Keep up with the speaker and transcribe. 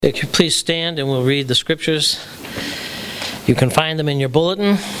If you please stand and we'll read the scriptures. You can find them in your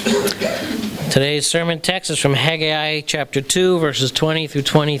bulletin. Today's sermon text is from Haggai chapter 2, verses 20 through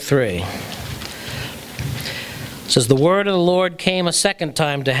 23. It says, "The word of the Lord came a second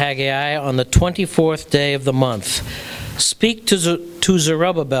time to Haggai on the 24th day of the month. Speak to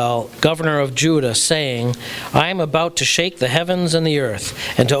Zerubbabel, governor of Judah, saying, I am about to shake the heavens and the earth,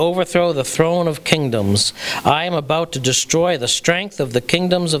 and to overthrow the throne of kingdoms. I am about to destroy the strength of the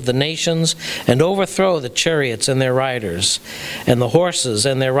kingdoms of the nations, and overthrow the chariots and their riders. And the horses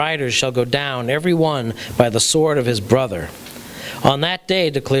and their riders shall go down, every one by the sword of his brother. On that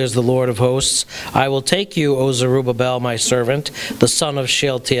day, declares the Lord of hosts, I will take you, O Zerubbabel, my servant, the son of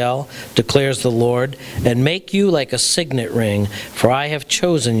Shealtiel, declares the Lord, and make you like a signet ring, for I have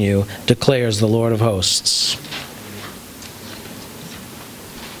chosen you, declares the Lord of hosts."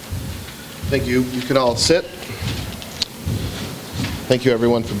 Thank you. You can all sit. Thank you,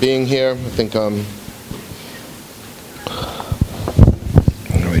 everyone, for being here. I think, there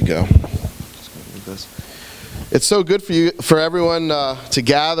we go. It's so good for everyone to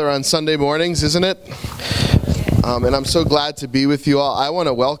gather on Sunday mornings, isn't it? And I'm so glad to be with you all. I want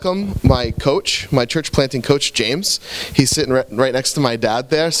to welcome my coach, my church planting coach, James. He's sitting right next to my dad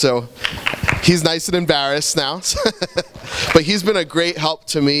there, so he's nice and embarrassed now. But he's been a great help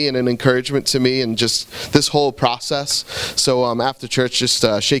to me and an encouragement to me in just this whole process. So after church, just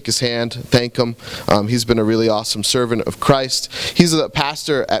shake his hand, thank him. He's been a really awesome servant of Christ. He's a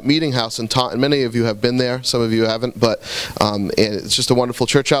pastor at Meeting House in Taunton. Many of you have been there. Some of you haven't. But and it's just a wonderful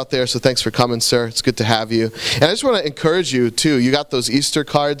church out there. So thanks for coming, sir. It's good to have you. And I just want to encourage you, too. You got those Easter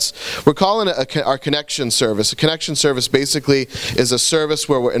cards. We're calling it our connection service. A connection service basically is a service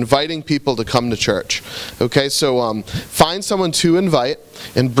where we're inviting people to come to church. Okay, so find someone to invite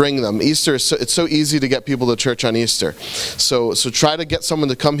and bring them. Easter is it's so easy to get people to church on Easter. So try to get someone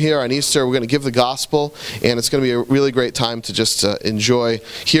to come here on Easter. We're going to give the gospel, and it's going to be a really great time to just enjoy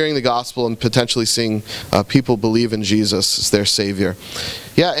hearing the gospel and potentially seeing people believe in Jesus as their Savior.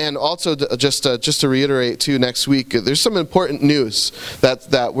 Yeah, and also just to reiterate too, next week there's some important news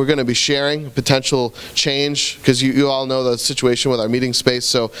that we're going to be sharing, potential change, because you all know the situation with our meeting space.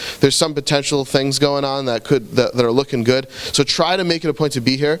 So there's some potential things going on that are looking good. So try to make it a point to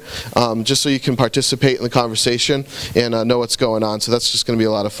be here, just so you can participate in the conversation and know what's going on. So that's just going to be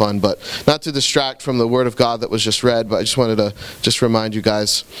a lot of fun, but not to distract from the Word of God that was just read. But I just wanted to just remind you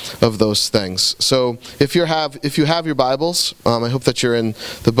guys of those things. So if you have your Bibles, I hope that you're in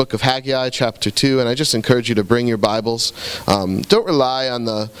the book of Haggai, chapter 2, and I just encourage you to bring your Bibles. Don't rely on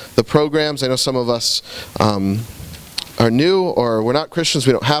the programs. I know some of us are new, or we're not Christians,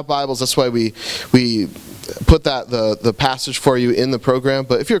 we don't have Bibles. That's why we put the passage for you in the program.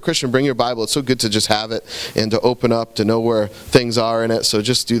 But if you're a Christian, bring your Bible. It's so good to just have it and to open up, to know where things are in it. So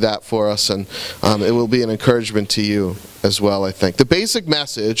just do that for us, and it will be an encouragement to you as well, I think. The basic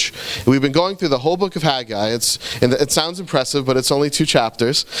message, we've been going through the whole book of Haggai. And it sounds impressive, but it's only 2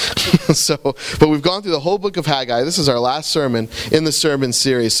 chapters. But we've gone through the whole book of Haggai. This is our last sermon in the sermon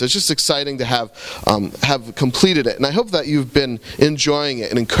series. So it's just exciting to have completed it. And I hope that you've been enjoying it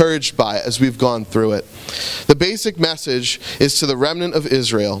and encouraged by it as we've gone through it. The basic message is to the remnant of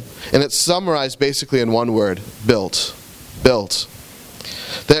Israel, and it's summarized basically in one word: built. Built.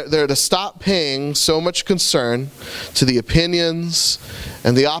 They're to stop paying so much concern to the opinions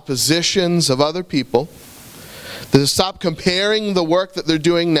and the oppositions of other people. They're to stop comparing the work that they're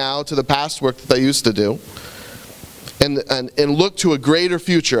doing now to the past work that they used to do, and look to a greater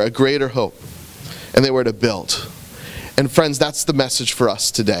future, a greater hope. And they were to build. And friends, that's the message for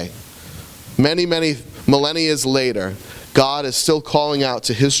us today. Many, many millennia later, God is still calling out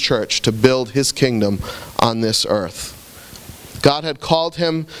to His church to build His kingdom on this earth. God had called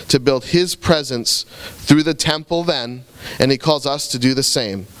him to build His presence through the temple then, and He calls us to do the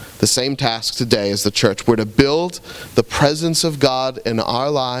same task today as the church. We're to build the presence of God in our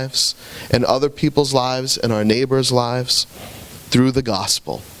lives and other people's lives and our neighbors' lives through the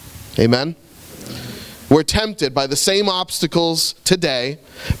gospel. Amen? We're tempted by the same obstacles today,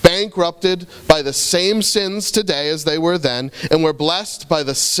 bankrupted by the same sins today as they were then, and we're blessed by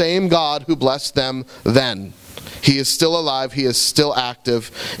the same God who blessed them then. He is still alive, He is still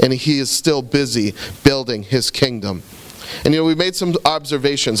active, and He is still busy building His kingdom. And we made some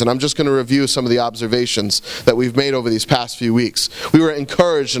observations, and I'm just going to review some of the observations that we've made over these past few weeks. We were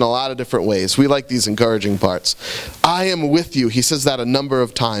encouraged in a lot of different ways. We like these encouraging parts. I am with you. He says that a number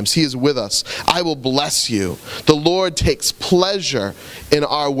of times. He is with us. I will bless you. The Lord takes pleasure in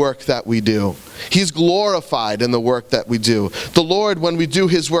our work that we do. He's glorified in the work that we do. The Lord, when we do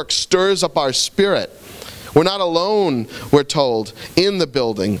His work, stirs up our spirit. We're not alone, we're told, in the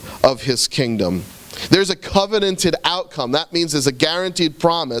building of his kingdom. There's a covenanted outcome. That means there's a guaranteed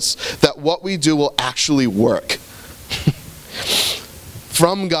promise that what we do will actually work.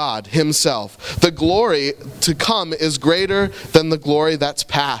 From God himself. The glory to come is greater than the glory that's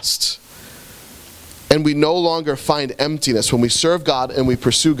past. And we no longer find emptiness. When we serve God and we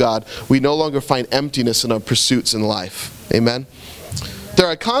pursue God, we no longer find emptiness in our pursuits in life. Amen? There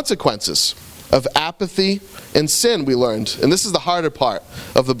are consequences of apathy and sin, we learned. And this is the harder part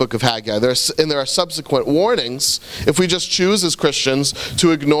of the book of Haggai. There are subsequent warnings if we just choose as Christians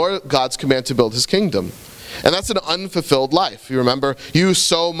to ignore God's command to build his kingdom. And that's an unfulfilled life. You remember, you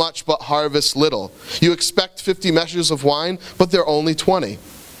sow much but harvest little. You expect 50 measures of wine, but they're only 20.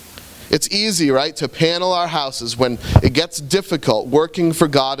 It's easy, right, to panel our houses when it gets difficult working for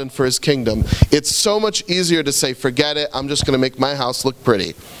God and for his kingdom. It's so much easier to say, forget it, I'm just going to make my house look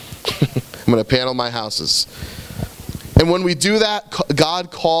pretty. I'm going to panel my houses. And when we do that,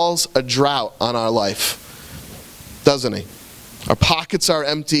 God calls a drought on our life, doesn't he? Our pockets are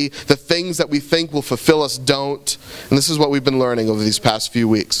empty. The things that we think will fulfill us don't. And this is what we've been learning over these past few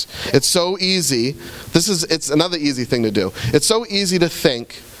weeks. It's so easy. It's another easy thing to do. It's so easy to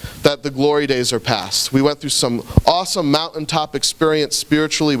think that the glory days are past. We went through some awesome mountaintop experience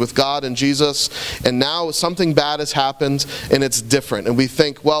spiritually with God and Jesus, and now something bad has happened and it's different. And we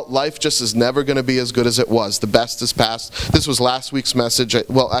think, well, life just is never going to be as good as it was. The best is past. This was last week's message,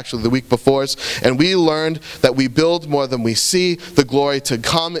 well, actually the week before's, and we learned that we build more than we see. The glory to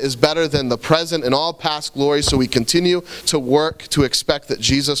come is better than the present and all past glory, so we continue to work to expect that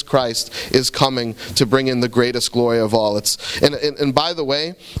Jesus Christ is coming to bring in the greatest glory of all. And by the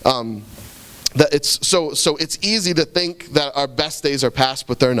way, that it's easy to think that our best days are past,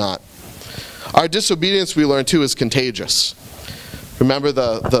 but they're not. Our disobedience, we learn too, is contagious. Remember,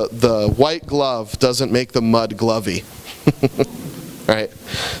 the white glove doesn't make the mud glovey. Right?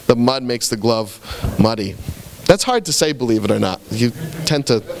 The mud makes the glove muddy. That's hard to say, believe it or not. You tend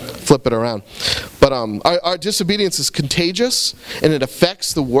to flip it around. But our disobedience is contagious, and it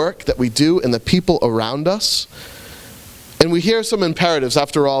affects the work that we do and the people around us. And we hear some imperatives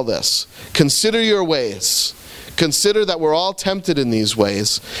after all this. Consider your ways. Consider that we're all tempted in these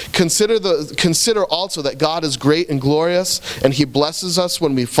ways. Consider also that God is great and glorious, and he blesses us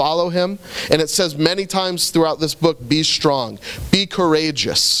when we follow him. And it says many times throughout this book, be strong, be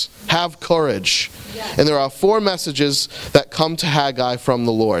courageous, have courage. Yes. And there are 4 messages that come to Haggai from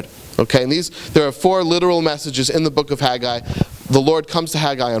the Lord. Okay, and there are 4 literal messages in the book of Haggai. The Lord comes to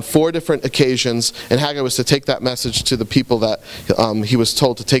Haggai on 4 different occasions, and Haggai was to take that message to the people that he was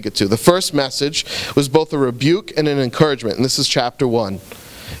told to take it to. The first message was both a rebuke and an encouragement, and this is chapter 1.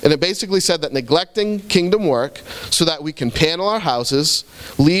 And it basically said that neglecting kingdom work so that we can panel our houses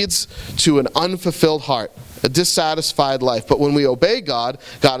leads to an unfulfilled heart, a dissatisfied life. But when we obey God,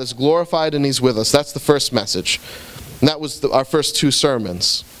 God is glorified and he's with us. That's the first message. And that was our first 2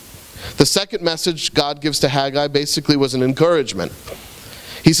 sermons. The second message God gives to Haggai basically was an encouragement.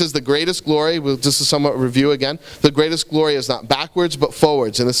 He says the greatest glory, this is somewhat review again, the greatest glory is not backwards but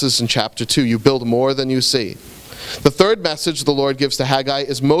forwards. And this is in chapter 2. You build more than you see. The third message the Lord gives to Haggai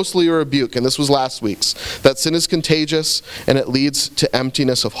is mostly a rebuke, and this was last week's, that sin is contagious and it leads to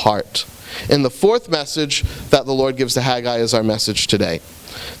emptiness of heart. And the fourth message that the Lord gives to Haggai is our message today.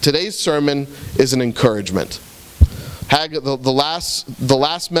 Today's sermon is an encouragement. Haggai, the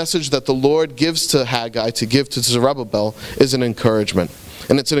last message that the Lord gives to Haggai to give to Zerubbabel is an encouragement.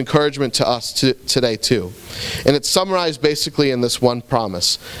 And it's an encouragement to us today too. And it's summarized basically in this one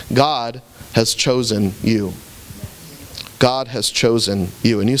promise. God has chosen you. God has chosen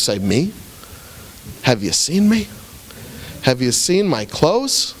you. And you say, me? Have you seen me? Have you seen my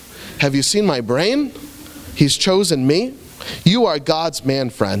clothes? Have you seen my brain? He's chosen me. You are God's man,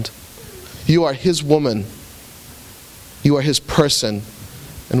 friend. You are his woman. You are his person.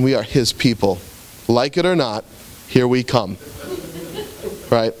 And we are his people. Like it or not, here we come.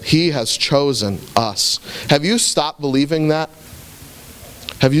 Right? He has chosen us. Have you stopped believing that?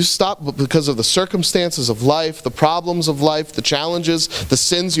 Have you stopped because of the circumstances of life, the problems of life, the challenges, the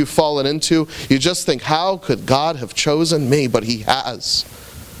sins you've fallen into? You just think, how could God have chosen me? But he has.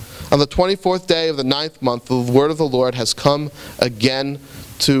 On the 24th day of the 9th month, the word of the Lord has come again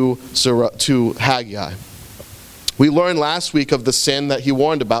to Haggai. We learned last week of the sin that he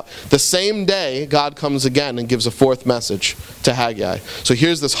warned about. The same day, God comes again and gives a fourth message to Haggai. So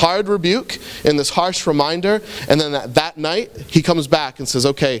here's this hard rebuke and this harsh reminder, and then that night, he comes back and says,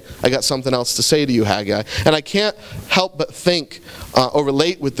 okay, I got something else to say to you, Haggai. And I can't help but think or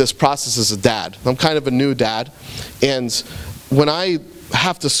relate with this process as a dad. I'm kind of a new dad, and when I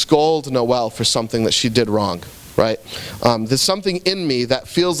have to scold Noelle for something that she did wrong, right? There's something in me that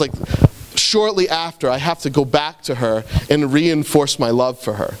feels like shortly after I have to go back to her and reinforce my love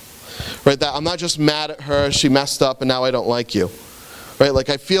for her, right? That I'm not just mad at her, she messed up and now I don't like you, right? Like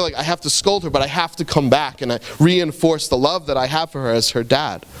I feel like I have to scold her, but I have to come back and I reinforce the love that I have for her as her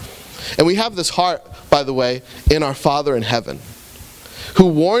dad. And we have this heart, by the way, in our Father in heaven, who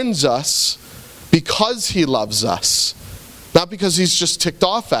warns us because he loves us, not because he's just ticked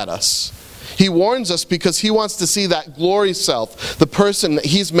off at us. He warns us because he wants to see that glory self, the person that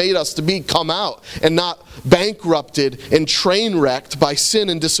he's made us to be, come out and not bankrupted and train wrecked by sin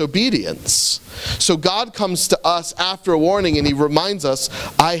and disobedience. So God comes to us after a warning and he reminds us,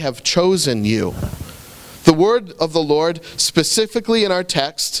 I have chosen you. The word of the Lord, specifically in our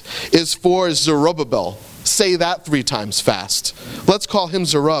text, is for Zerubbabel. Say that 3 times fast. Let's call him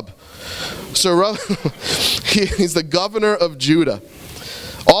Zerub. He's the governor of Judah.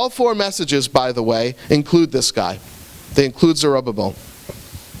 All 4 messages, by the way, include this guy. They include Zerubbabel.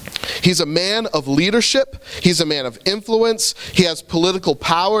 He's a man of leadership. He's a man of influence. He has political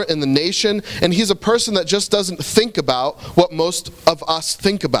power in the nation. And he's a person that just doesn't think about what most of us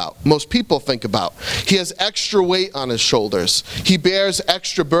think about, most people think about. He has extra weight on his shoulders. He bears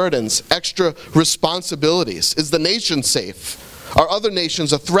extra burdens, extra responsibilities. Is the nation safe? Are other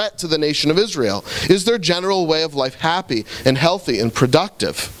nations a threat to the nation of Israel? Is their general way of life happy and healthy and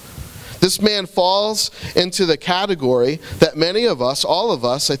productive? This man falls into the category that many of us, all of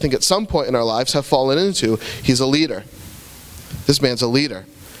us, I think at some point in our lives have fallen into. He's a leader. This man's a leader.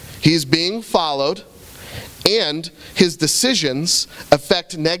 He's being followed, and his decisions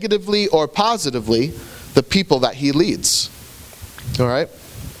affect negatively or positively the people that he leads. All right?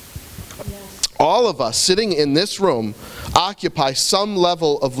 Yes. All of us sitting in this room occupy some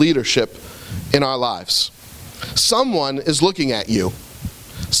level of leadership in our lives. Someone is looking at you.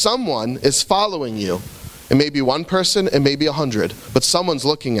 Someone is following you. It may be one person, it may be 100, but someone's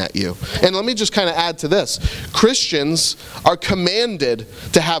looking at you. And let me just kind of add to this. Christians are commanded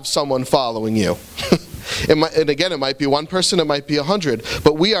to have someone following you. And again, it might be one person, it might be 100,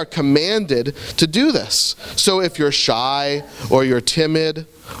 but we are commanded to do this. So if you're shy or you're timid,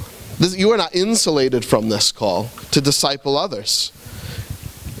 you are not insulated from this call to disciple others.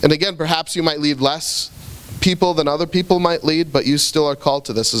 And again, perhaps you might lead less people than other people might lead, but you still are called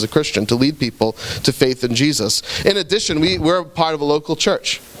to this as a Christian, to lead people to faith in Jesus. In addition, we're part of a local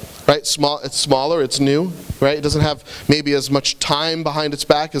church, right? It's smaller, it's new, right? It doesn't have maybe as much time behind its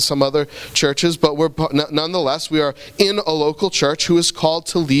back as some other churches, but nonetheless, we are in a local church who is called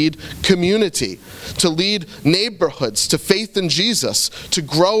to lead community, to lead neighborhoods, to faith in Jesus, to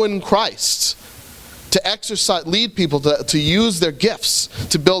grow in Christ, to lead people to use their gifts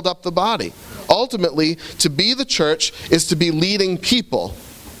to build up the body. Ultimately, to be the church is to be leading people.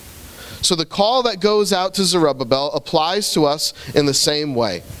 So the call that goes out to Zerubbabel applies to us in the same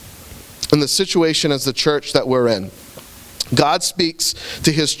way, in the situation as the church that we're in. God speaks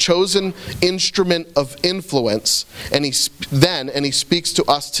to his chosen instrument of influence, and he speaks to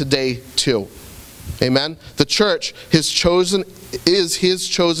us today too. Amen? The church, is his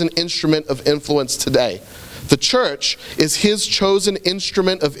chosen instrument of influence today. The church is his chosen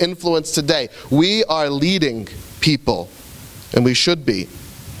instrument of influence today. We are leading people, and we should be.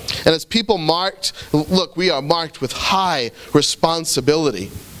 And as people we are marked with high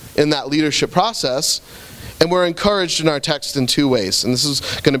responsibility in that leadership process, and we're encouraged in our text in 2 ways, and this is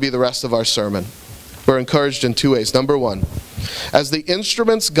going to be the rest of our sermon. We're encouraged in 2 ways. Number 1, as the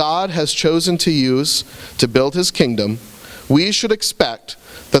instruments God has chosen to use to build his kingdom, we should expect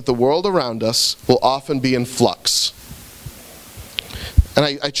that the world around us will often be in flux. And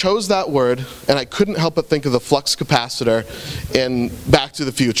I chose that word, and I couldn't help but think of the flux capacitor in Back to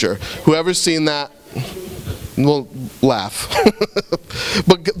the Future. Whoever's seen that will laugh.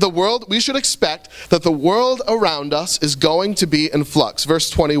 But we should expect that the world around us is going to be in flux. Verse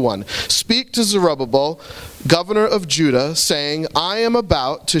 21, speak to Zerubbabel, governor of Judah, saying, I am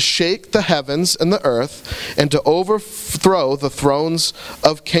about to shake the heavens and the earth, and to overthrow the thrones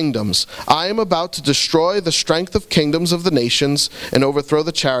of kingdoms. I am about to destroy the strength of kingdoms of the nations, and overthrow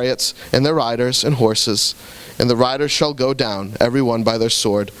the chariots and their riders and horses. And the riders shall go down, every one by their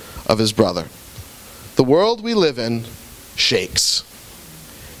sword of his brother. The world we live in shakes,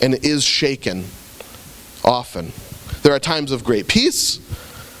 and is shaken often. There are times of great peace,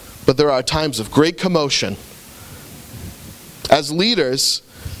 but there are times of great commotion. As leaders,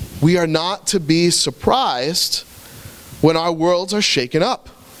 we are not to be surprised when our worlds are shaken up.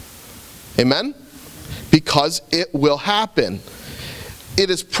 Amen? Because it will happen. It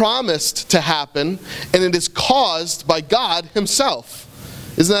is promised to happen, and it is caused by God himself.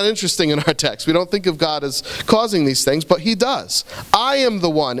 Isn't that interesting in our text? We don't think of God as causing these things, but he does. I am the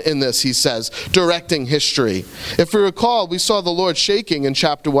one in this, he says, directing history. If we recall, we saw the Lord shaking in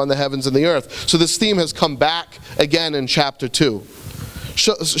chapter 1, the heavens and the earth. So this theme has come back again in chapter 2.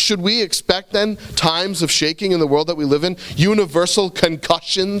 Should we expect then times of shaking in the world that we live in? Universal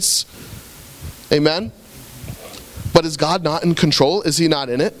concussions? Amen? But is God not in control? Is he not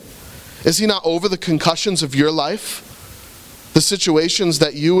in it? Is he not over the concussions of your life? The situations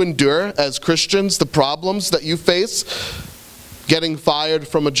that you endure as Christians, the problems that you face, getting fired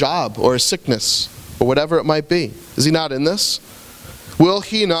from a job or a sickness or whatever it might be. Is he not in this? Will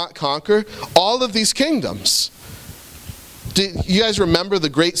he not conquer all of these kingdoms? Do you guys remember the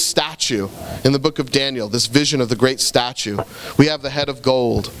great statue in the book of Daniel, this vision of the great statue? We have the head of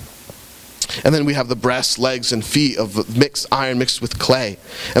gold. And then we have the breast, legs, and feet of mixed iron mixed with clay.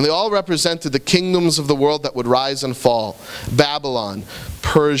 And they all represented the kingdoms of the world that would rise and fall. Babylon,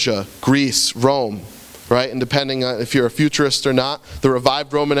 Persia, Greece, Rome. Right? And depending on if you're a futurist or not, the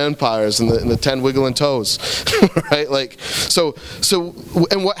revived Roman empires and the 10 wiggling toes. Right?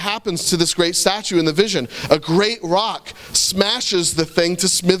 And what happens to this great statue in the vision? A great rock smashes the thing to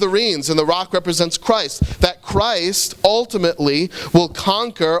smithereens, and the rock represents Christ. That Christ ultimately will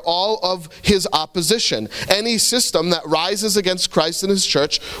conquer all of his opposition. Any system that rises against Christ and his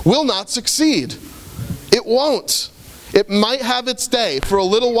church will not succeed. It won't. It might have its day for a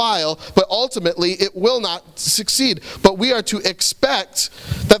little while, but ultimately it will not succeed. But we are to expect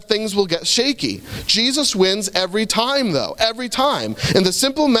that things will get shaky. Jesus wins every time, though. Every time. And the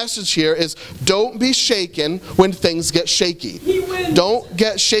simple message here is, don't be shaken when things get shaky. He wins. Don't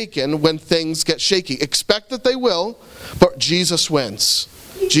get shaken when things get shaky. Expect that they will, but Jesus wins.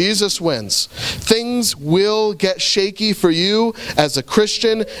 Jesus wins. Things will get shaky for you as a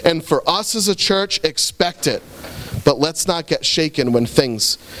Christian and for us as a church. Expect it. But let's not get shaken when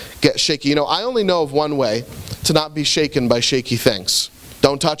things get shaky. You know, I only know of one way to not be shaken by shaky things.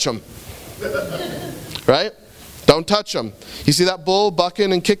 Don't touch them. Right? Don't touch them. You see that bull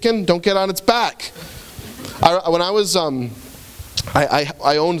bucking and kicking? Don't get on its back. When I was,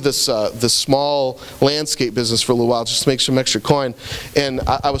 I owned this small landscape business for a little while just to make some extra coin. And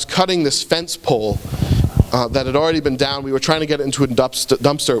I was cutting this fence pole that had already been down. We were trying to get it into a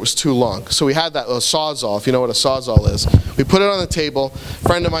dumpster. It was too long. So we had that Sawzall, if you know what a Sawzall is. We put it on the table. A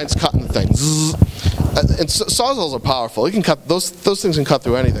friend of mine's cutting the thing. Zzz. And Sawzalls are powerful. You can cut those things can cut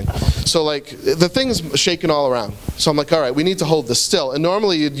through anything. So like the thing is shaking all around. So I'm like, all right, we need to hold this still. And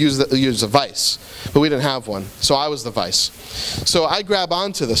normally you'd use a vise, but we didn't have one. So I was the vise. So I grab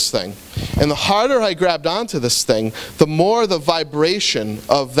onto this thing. And the harder I grabbed onto this thing, the more the vibration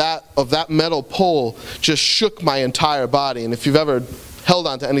of that metal pole just shook my entire body. And if you've ever held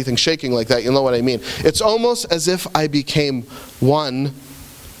onto anything shaking like that, you'll know what I mean. It's almost as if I became one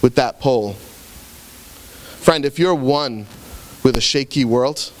with that pole. Friend, if you're one with a shaky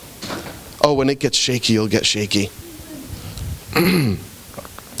world, when it gets shaky, you'll get shaky.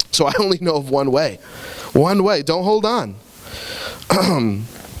 So I only know of one way. One way. Don't hold on.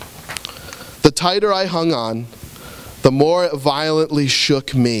 The tighter I hung on, the more it violently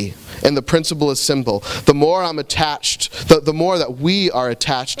shook me. And the principle is simple. The more I'm attached, the more that we are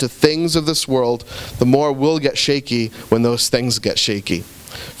attached to things of this world, the more we'll get shaky when those things get shaky.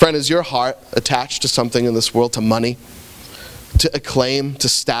 Friend, is your heart attached to something in this world, to money, to acclaim, to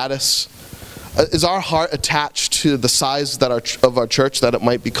status? Is our heart attached to the size of our church, that it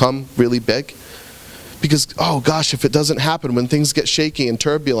might become really big? Because, oh gosh, if it doesn't happen, when things get shaky and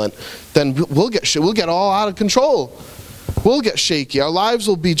turbulent, then we'll get all out of control. We'll get shaky. Our lives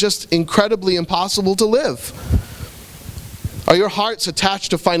will be just incredibly impossible to live. Are your hearts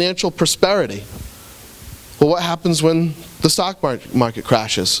attached to financial prosperity? Well, what happens when the stock market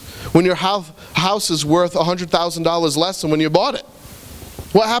crashes? When your house is worth $100,000 less than when you bought it?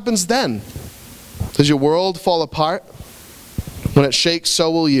 What happens then? Does your world fall apart? When it shakes,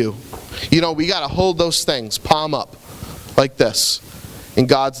 so will you. You know, we got to hold those things, palm up, like this. And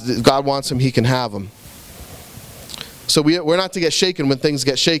God wants them, he can have them. So we're not to get shaken when things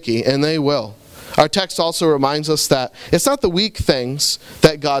get shaky, and they will. Our text also reminds us that it's not the weak things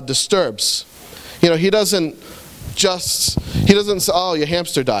that God disturbs. You know, he doesn't say, oh, your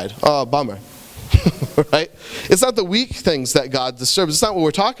hamster died. Oh, bummer. Right? It's not the weak things that God disturbs. It's not what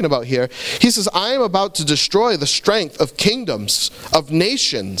we're talking about here. He says, I am about to destroy the strength of kingdoms, of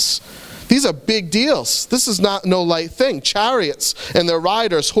nations. These are big deals. This is not no light thing. Chariots and their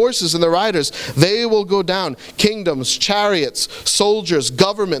riders, horses and their riders, they will go down. Kingdoms, chariots, soldiers,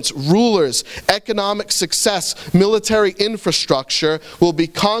 governments, rulers, economic success, military infrastructure will be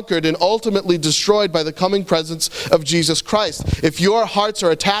conquered and ultimately destroyed by the coming presence of Jesus Christ. If your hearts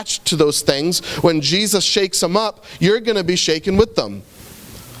are attached to those things, when Jesus shakes them up, you're going to be shaken with them.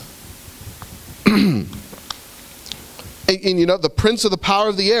 And you know, the prince of the power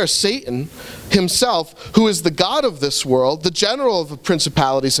of the air, Satan himself, who is the god of this world, the general of the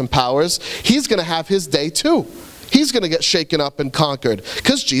principalities and powers, he's going to have his day too. He's going to get shaken up and conquered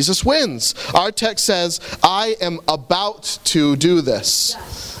because Jesus wins. Our text says, I am about to do this.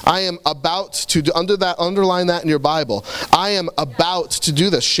 Yes. I am about to do, underline that in your Bible. I am about to do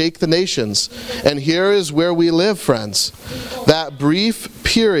this, shake the nations. And here is where we live, friends. That brief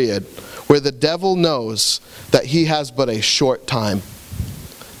period where the devil knows that he has but a short time.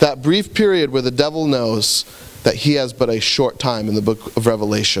 That brief period where the devil knows that he has but a short time in the book of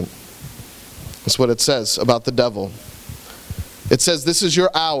Revelation. That's what it says about the devil. It says, this is your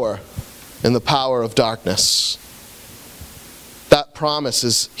hour in the power of darkness. That promise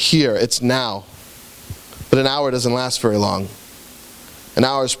is here. It's now. But an hour doesn't last very long. An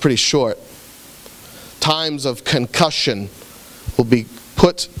hour is pretty short. Times of concussion will be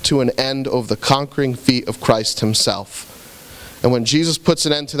put to an end over the conquering feet of Christ himself. And when Jesus puts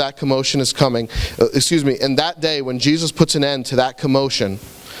an end to that commotion is coming, in that day when Jesus puts an end to that commotion,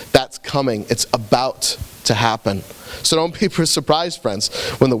 that's coming. It's about to happen. So don't be surprised, friends,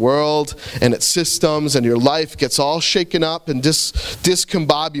 when the world and its systems and your life gets all shaken up and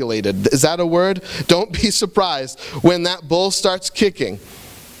discombobulated. Is that a word? Don't be surprised when that bull starts kicking,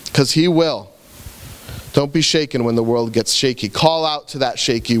 because he will. Don't be shaken when the world gets shaky. Call out to that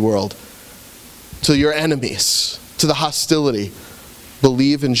shaky world, to your enemies, to the hostility.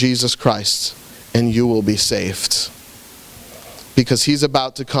 Believe in Jesus Christ, and you will be saved. Because he's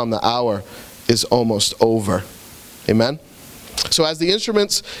about to come. The hour is almost over. Amen? So as the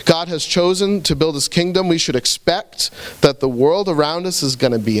instruments God has chosen to build his kingdom, we should expect that the world around us is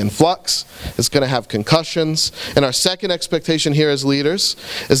going to be in flux. It's going to have concussions. And our second expectation here as leaders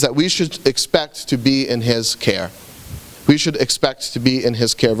is that we should expect to be in his care. We should expect to be in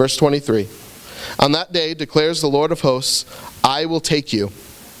his care. Verse 23. On that day, declares the Lord of hosts, I will take you,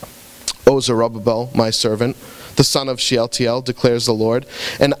 O Zerubbabel, my servant, the son of Shealtiel, declares the Lord,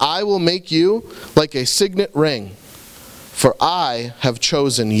 and I will make you like a signet ring. For I have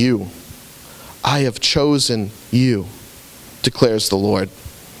chosen you. I have chosen you, declares the Lord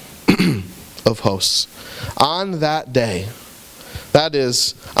of hosts. On that day, that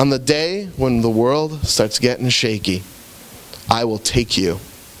is, on the day when the world starts getting shaky, I will take you.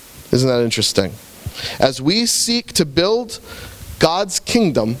 Isn't that interesting? As we seek to build God's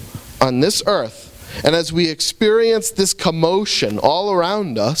kingdom on this earth, and as we experience this commotion all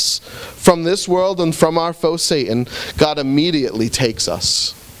around us from this world and from our foe Satan, God immediately takes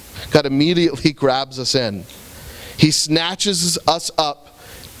us. God immediately grabs us in. He snatches us up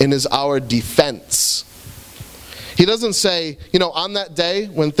and is our defense. He doesn't say, on that day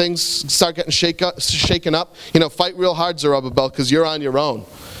when things start getting shaken up, fight real hard, Zerubbabel, because you're on your own.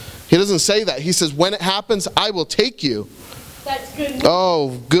 He doesn't say that. He says, when it happens, I will take you. That's good news.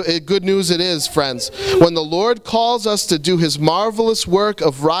 Oh, good news it is, friends. When the Lord calls us to do his marvelous work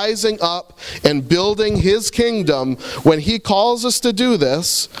of rising up and building his kingdom, when he calls us to do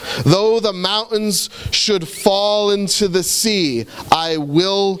this, though the mountains should fall into the sea, I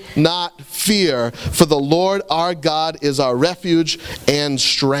will not fear, for the Lord our God is our refuge and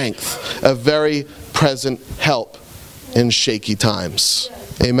strength, a very present help in shaky times.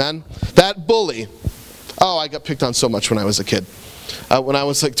 Amen? That bully. Oh, I got picked on so much when I was a kid. When I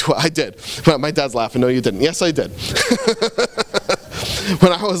was like 12, I did. My dad's laughing. No, you didn't. Yes, I did.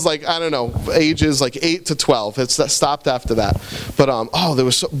 When I was like, I don't know, ages like 8 to 12. It stopped after that. But, there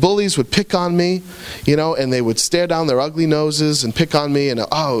was bullies would pick on me, and they would stare down their ugly noses and pick on me. And, it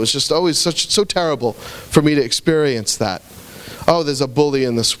was just always so terrible for me to experience that. Oh, there's a bully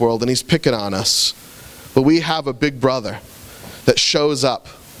in this world, and he's picking on us. But we have a big brother that shows up.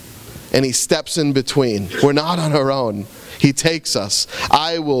 And he steps in between. We're not on our own. He takes us.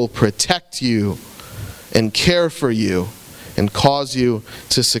 I will protect you and care for you and cause you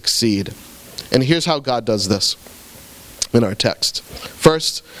to succeed. And here's how God does this in our text.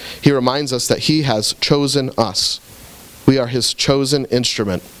 First, he reminds us that he has chosen us. We are his chosen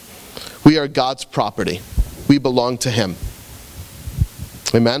instrument. We are God's property. We belong to him.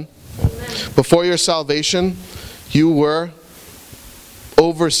 Amen? Before your salvation, you were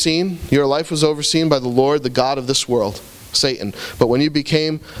overseen, your life was overseen by the Lord, the God of this world. Satan. But when you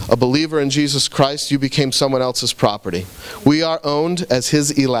became a believer in Jesus Christ, you became someone else's property. We are owned as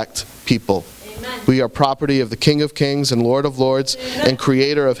his elect people. Amen. We are property of the King of Kings and Lord of Lords and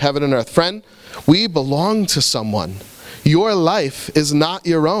creator of heaven and earth. Friend, we belong to someone. Your life is not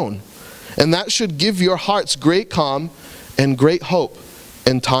your own. And that should give your hearts great calm and great hope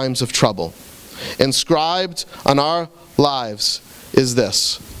in times of trouble. Inscribed on our lives is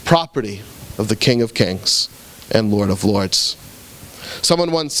this: property of the King of Kings and Lord of Lords.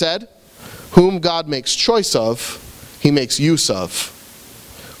 Someone once said, whom God makes choice of, he makes use of.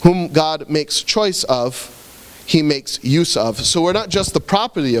 Whom God makes choice of, he makes use of. So we're not just the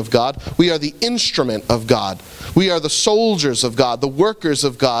property of God, we are the instrument of God. We are the soldiers of God, the workers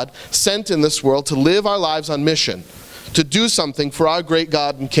of God, sent in this world to live our lives on mission, to do something for our great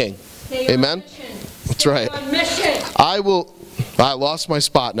God and King. Amen? That's right. I lost my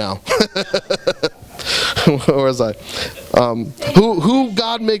spot now. Where was I? Who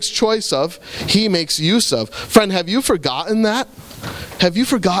God makes choice of, he makes use of. Friend, have you forgotten that? Have you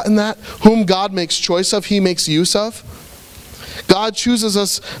forgotten that? Whom God makes choice of, he makes use of. God chooses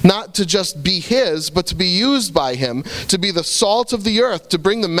us not to just be his, but to be used by him, to be the salt of the earth, to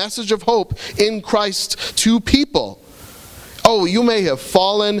bring the message of hope in Christ to people. Oh, you may have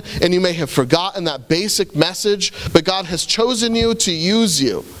fallen and you may have forgotten that basic message, but God has chosen you to use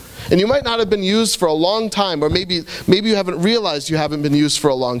you. And you might not have been used for a long time, or maybe you haven't realized you haven't been used for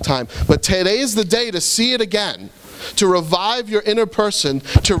a long time. But today is the day to see it again, to revive your inner person,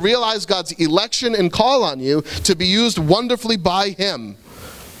 to realize God's election and call on you to be used wonderfully by him.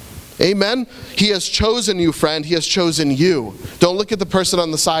 Amen? He has chosen you, friend. He has chosen you. Don't look at the person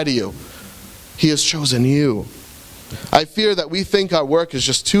on the side of you. He has chosen you. I fear that we think our work is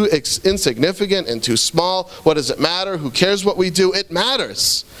just too insignificant and too small. What does it matter? Who cares what we do? It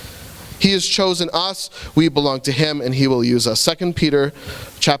matters. He has chosen us, we belong to him, and he will use us. 2 Peter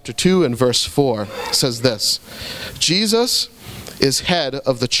chapter 2 and verse 4 says this: Jesus is head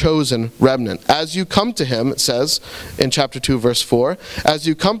of the chosen remnant. As you come to him, it says in chapter 2 verse 4, as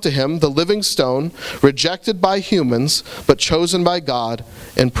you come to him, the living stone, rejected by humans, but chosen by God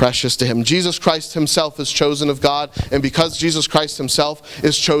and precious to him. Jesus Christ himself is chosen of God, and because Jesus Christ himself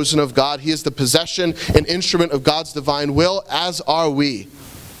is chosen of God, he is the possession and instrument of God's divine will, as are we.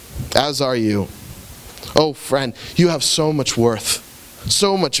 As are you. Oh, friend, you have so much worth,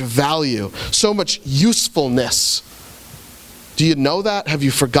 so much value, so much usefulness. Do you know that? Have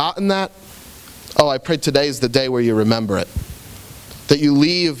you forgotten that? Oh, I pray today is the day where you remember it. That you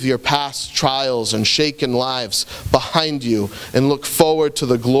leave your past trials and shaken lives behind you and look forward to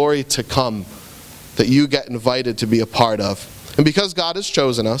the glory to come that you get invited to be a part of. And because God has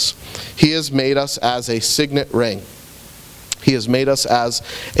chosen us, he has made us as a signet ring. He has made us as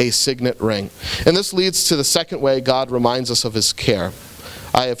a signet ring. And this leads to the second way God reminds us of his care.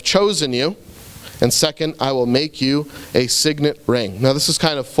 I have chosen you, and second, I will make you a signet ring. Now this is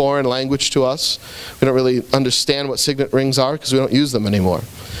kind of foreign language to us. We don't really understand what signet rings are because we don't use them anymore.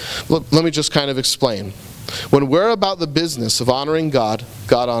 Let me just kind of explain. When we're about the business of honoring God,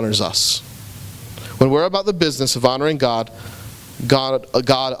 God honors us. When we're about the business of honoring God, God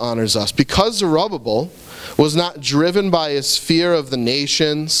honors us. Because Zerubbabel was not driven by his fear of the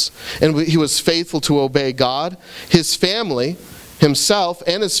nations, and he was faithful to obey God, his family, himself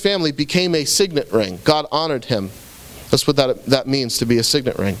and his family, became a signet ring. God honored him. That's what that means, to be a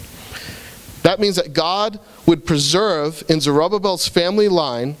signet ring. That means that God would preserve in Zerubbabel's family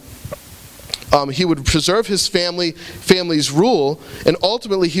line, he would preserve his family's rule, and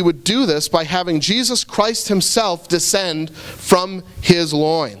ultimately he would do this by having Jesus Christ himself descend from his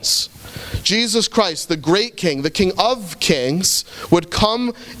loins. Jesus Christ, the great king, the King of kings, would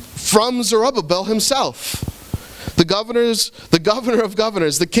come from Zerubbabel himself. The governor of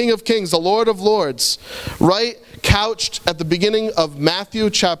governors, the King of kings, the Lord of lords, right couched at the beginning of Matthew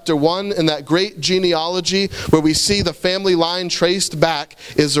chapter 1 in that great genealogy where we see the family line traced back,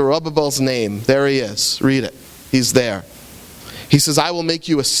 is Zerubbabel's name. There he is. Read it. He's there. He says, I will make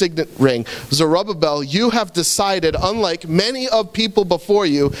you a signet ring. Zerubbabel, you have decided, unlike many of people before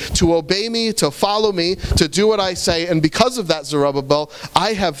you, to obey me, to follow me, to do what I say. And because of that, Zerubbabel,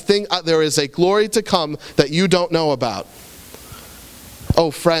 there is a glory to come that you don't know about.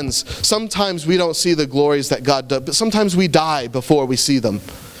 Oh, friends, sometimes we don't see the glories that God does, but sometimes we die before we see them.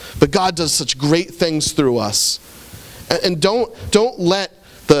 But God does such great things through us. And don't let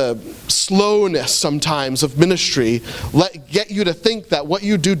the slowness sometimes of ministry get you to think that what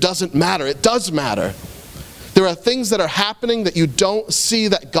you do doesn't matter. It does matter. There are things that are happening that you don't see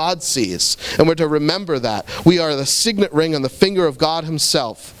that God sees. And we're to remember that. We are the signet ring on the finger of God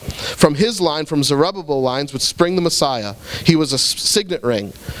himself. From his line, from Zerubbabel's lines, would spring the Messiah. He was a signet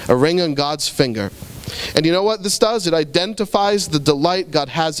ring, a ring on God's finger. And you know what this does? It identifies the delight God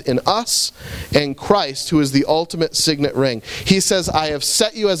has in us and Christ, who is the ultimate signet ring. He says, I have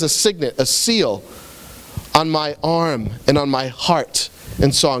set you as a signet, a seal, on my arm and on my heart,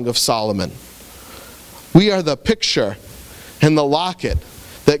 in Song of Solomon. We are the picture and the locket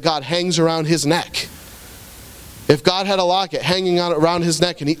that God hangs around his neck. If God had a locket hanging around his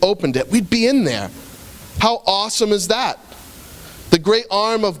neck and he opened it, we'd be in there. How awesome is that? The great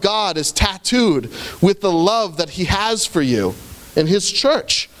arm of God is tattooed with the love that he has for you in his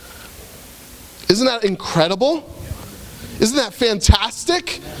church. Isn't that incredible? Isn't that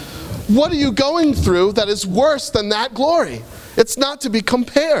fantastic? What are you going through that is worse than that glory? It's not to be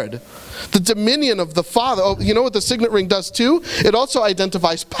compared. The dominion of the Father. Oh, you know what the signet ring does too? It also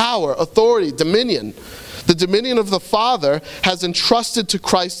identifies power, authority, dominion. The dominion of the Father has entrusted to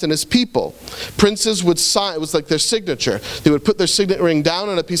Christ and his people. Princes would sign, it was like their signature. They would put their signet ring down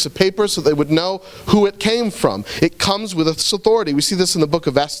on a piece of paper so they would know who it came from. It comes with its authority. We see this in the book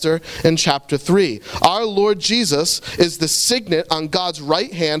of Esther in chapter 3. Our Lord Jesus is the signet on God's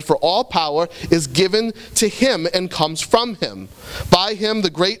right hand, for all power is given to him and comes from him. By him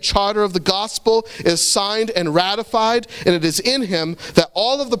the great charter of the gospel is signed and ratified, and it is in him that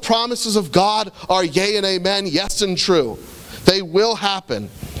all of the promises of God are yea and amen, yes and true. They will happen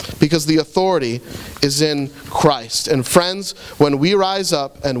because the authority is in Christ. And friends, when we rise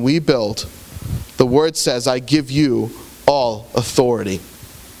up and we build, the word says, I give you all authority.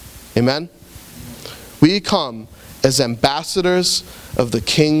 Amen? We come as ambassadors of the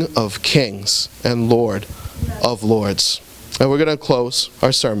King of Kings and Lord of Lords. And we're going to close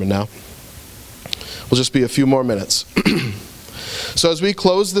our sermon now. We'll just be a few more minutes. So as we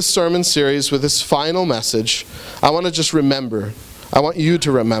close this sermon series with this final message, I want to just remember, I want you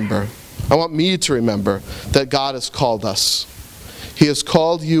to remember, I want me to remember that God has called us. He has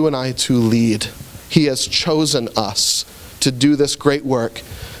called you and I to lead. He has chosen us to do this great work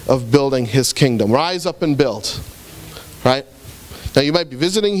of building his kingdom. Rise up and build. Right? Now you might be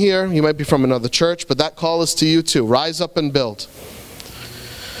visiting here, you might be from another church, but that call is to you too. Rise up and build.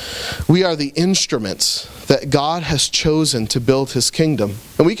 We are the instruments that God has chosen to build his kingdom.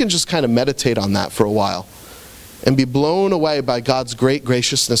 And we can just kind of meditate on that for a while and be blown away by God's great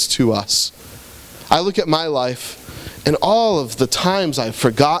graciousness to us. I look at my life and all of the times I've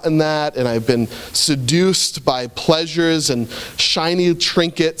forgotten that, and I've been seduced by pleasures and shiny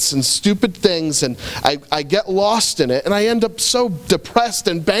trinkets and stupid things, and I get lost in it, and I end up so depressed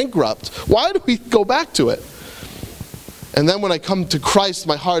and bankrupt. Why do we go back to it? And then when I come to Christ,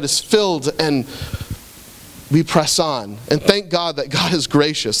 my heart is filled and we press on. And thank God that God is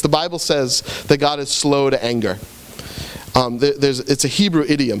gracious. The Bible says that God is slow to anger. It's a Hebrew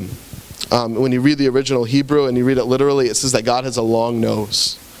idiom. When you read the original Hebrew and you read it literally, it says that God has a long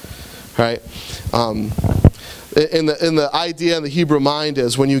nose. Right? In the idea in the Hebrew mind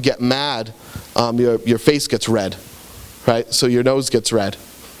is when you get mad, your face gets red. Right? So your nose gets red.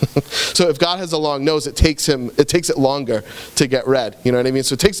 So if God has a long nose, it takes it longer to get red. You know what I mean?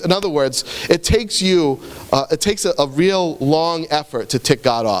 So in other words, it takes a real long effort to tick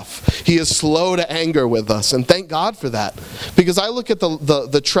God off. He is slow to anger with us, and thank God for that. Because I look at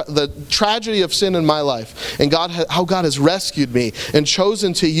the tragedy of sin in my life, and how God has rescued me and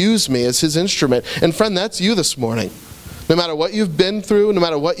chosen to use me as his instrument. And friend, that's you this morning. No matter what you've been through, no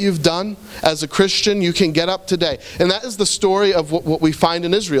matter what you've done, as a Christian, you can get up today. And that is the story of what we find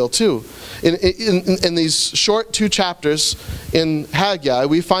in Israel, too. In these short 2 chapters in Haggai,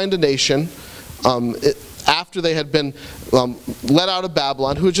 we find a nation, after they had been let out of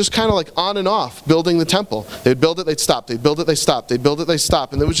Babylon, who were just kind of like on and off building the temple. They'd build it, they'd stop. They'd build it, they stopped. They'd build it, they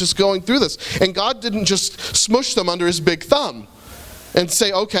stopped. And they was just going through this. And God didn't just smush them under his big thumb and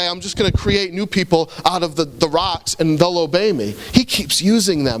say, okay, I'm just going to create new people out of the rocks and they'll obey me. He keeps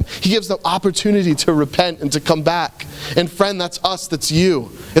using them. He gives them opportunity to repent and to come back. And friend, that's us, that's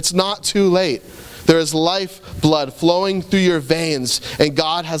you. It's not too late. There is life blood flowing through your veins, and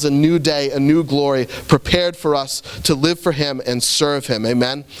God has a new day, a new glory prepared for us to live for him and serve him.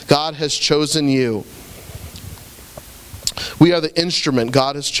 Amen? God has chosen you. We are the instrument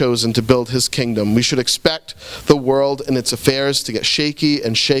God has chosen to build his kingdom. We should expect the world and its affairs to get shaky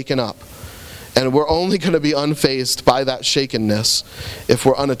and shaken up. And we're only going to be unfazed by that shakenness if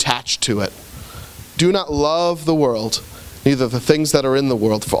we're unattached to it. Do not love the world neither the things that are in the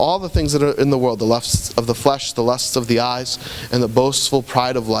world. For all the things that are in the world, the lusts of the flesh, the lusts of the eyes, and the boastful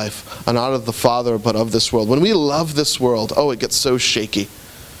pride of life are not of the Father, but of this world. When we love this world, it gets so shaky.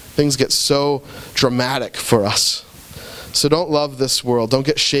 Things get so dramatic for us. So don't love this world. Don't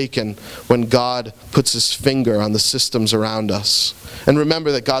get shaken when God puts his finger on the systems around us. And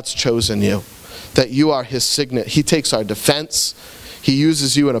remember that God's chosen you, that you are his signet. He takes our defense. He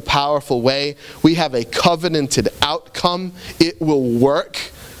uses you in a powerful way. We have a covenanted outcome. It will work.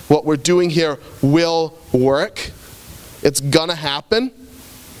 What we're doing here will work. It's gonna happen.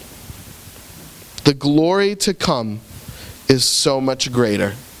 The glory to come is so much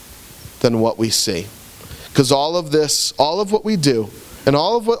greater than what we see. Because all of this, all of what we do, and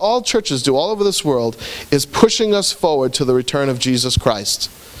all of what all churches do all over this world is pushing us forward to the return of Jesus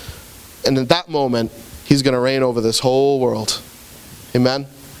Christ. And at that moment, he's going to reign over this whole world. Amen?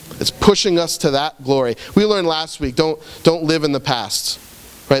 It's pushing us to that glory. We learned last week, don't live in the past.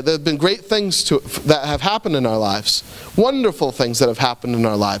 Right? There have been great things that have happened in our lives. Wonderful things that have happened in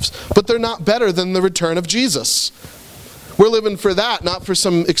our lives. But they're not better than the return of Jesus. We're living for that, not for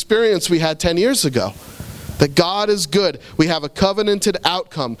some experience we had 10 years ago. That God is good. We have a covenanted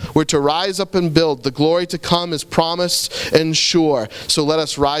outcome. We're to rise up and build. The glory to come is promised and sure. So let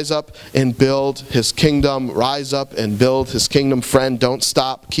us rise up and build his kingdom. Rise up and build his kingdom. Friend, don't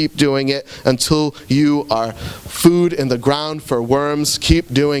stop. Keep doing it until you are food in the ground for worms.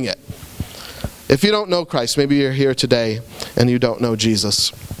 Keep doing it. If you don't know Christ, maybe you're here today and you don't know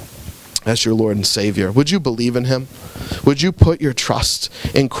Jesus as your Lord and Savior. Would you believe in him? Would you put your trust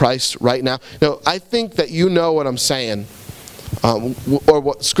in Christ right now? Now, I think that you know what I'm saying, or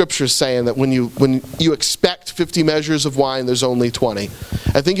what Scripture is saying, that when you expect 50 measures of wine, there's only 20.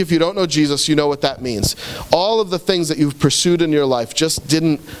 I think if you don't know Jesus, you know what that means. All of the things that you've pursued in your life just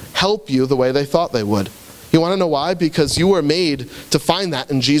didn't help you the way they thought they would. You want to know why? Because you were made to find that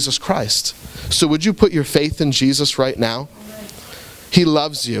in Jesus Christ. So would you put your faith in Jesus right now? He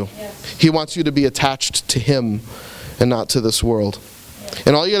loves you. He wants you to be attached to him and not to this world.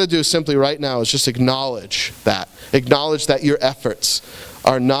 And all you got to do is simply right now is just acknowledge that. Acknowledge that your efforts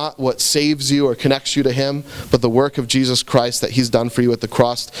are not what saves you or connects you to him, but the work of Jesus Christ that he's done for you at the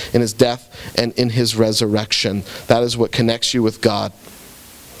cross, in his death and in his resurrection. That is what connects you with God.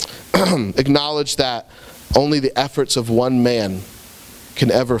 Acknowledge that only the efforts of one man can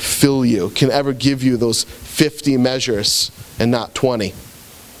ever fill you, can ever give you those 50 measures and not 20.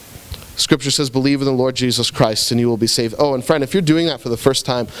 Scripture says, believe in the Lord Jesus Christ and you will be saved. Oh, and friend, if you're doing that for the first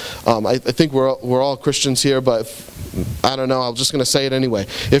time, I think we're all Christians here, but I don't know, I'm just going to say it anyway.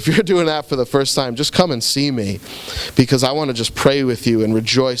 If you're doing that for the first time, just come and see me, because I want to just pray with you and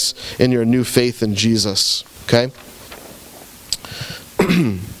rejoice in your new faith in Jesus. Okay?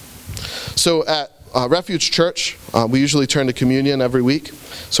 So at Refuge Church, we usually turn to communion every week.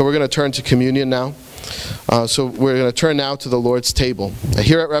 So we're going to turn to communion now. So we're going to turn now to the Lord's table.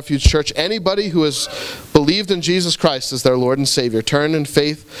 Here at Refuge Church, anybody who has believed in Jesus Christ as their Lord and Savior, turn in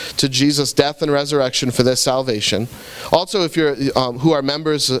faith to Jesus' death and resurrection for their salvation. Also, if you're who are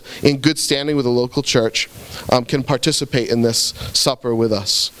members in good standing with a local church, can participate in this supper with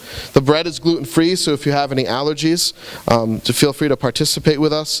us. The bread is gluten-free, so if you have any allergies, to feel free to participate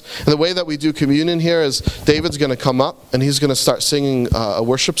with us. And the way that we do communion here is David's going to come up and he's going to start singing a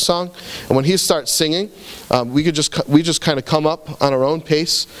worship song. And when he starts singing, we just kind of come up on our own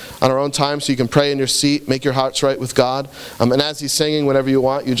pace, on our own time, so you can pray in your seat, make your hearts right with God. And as he's singing, whenever you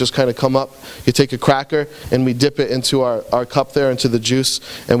want, you just kind of come up, you take a cracker, and we dip it into our cup there, into the juice,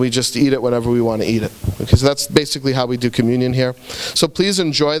 and we just eat it whenever we want to eat it. Okay, so that's basically how we do communion here. So please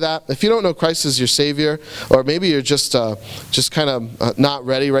enjoy that. If you don't know Christ as your Savior, or maybe you're just kind of not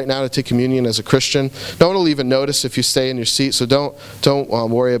ready right now to take communion as a Christian, no one will even notice if you stay in your seat, so don't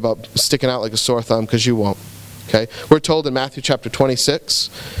worry about sticking out like a sore thumb, because you won't. Okay? We're told in Matthew chapter 26,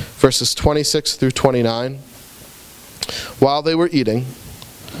 verses 26 through 29, while they were eating,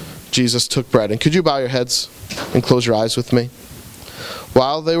 Jesus took bread. And could you bow your heads and close your eyes with me?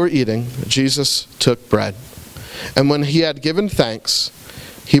 While they were eating, Jesus took bread. And when he had given thanks,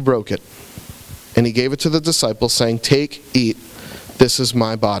 he broke it. And he gave it to the disciples, saying, "Take, eat, this is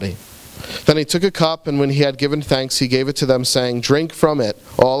my body." Then he took a cup, and when he had given thanks, he gave it to them, saying, "Drink from it,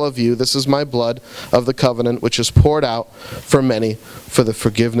 all of you. This is my blood of the covenant, which is poured out for many for the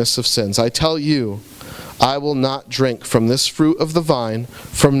forgiveness of sins. I tell you, I will not drink from this fruit of the vine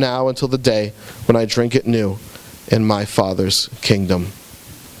from now until the day when I drink it new in my Father's kingdom."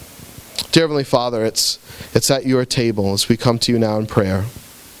 Dear Heavenly Father, it's at your table as we come to you now in prayer.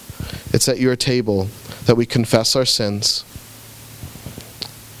 It's at your table that we confess our sins,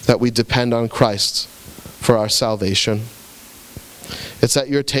 that we depend on Christ for our salvation. It's at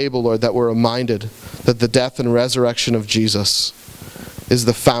your table, Lord, that we're reminded that the death and resurrection of Jesus is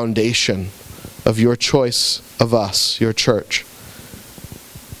the foundation of your choice of us, your church.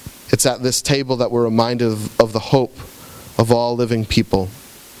 It's at this table that we're reminded of the hope of all living people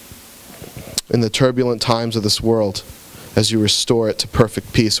in the turbulent times of this world as you restore it to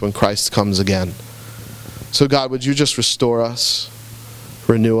perfect peace when Christ comes again. So God, would you just restore us,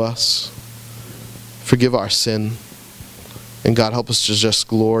 renew us, forgive our sin, and God, help us to just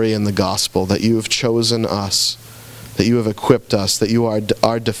glory in the gospel that you have chosen us, that you have equipped us, that you are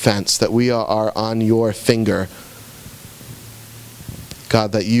our defense, that we are on your finger.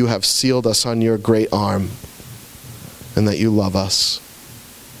 God, that you have sealed us on your great arm, and that you love us.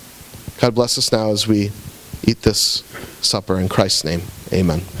 God, bless us now as we eat this supper in Christ's name.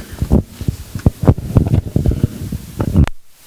 Amen.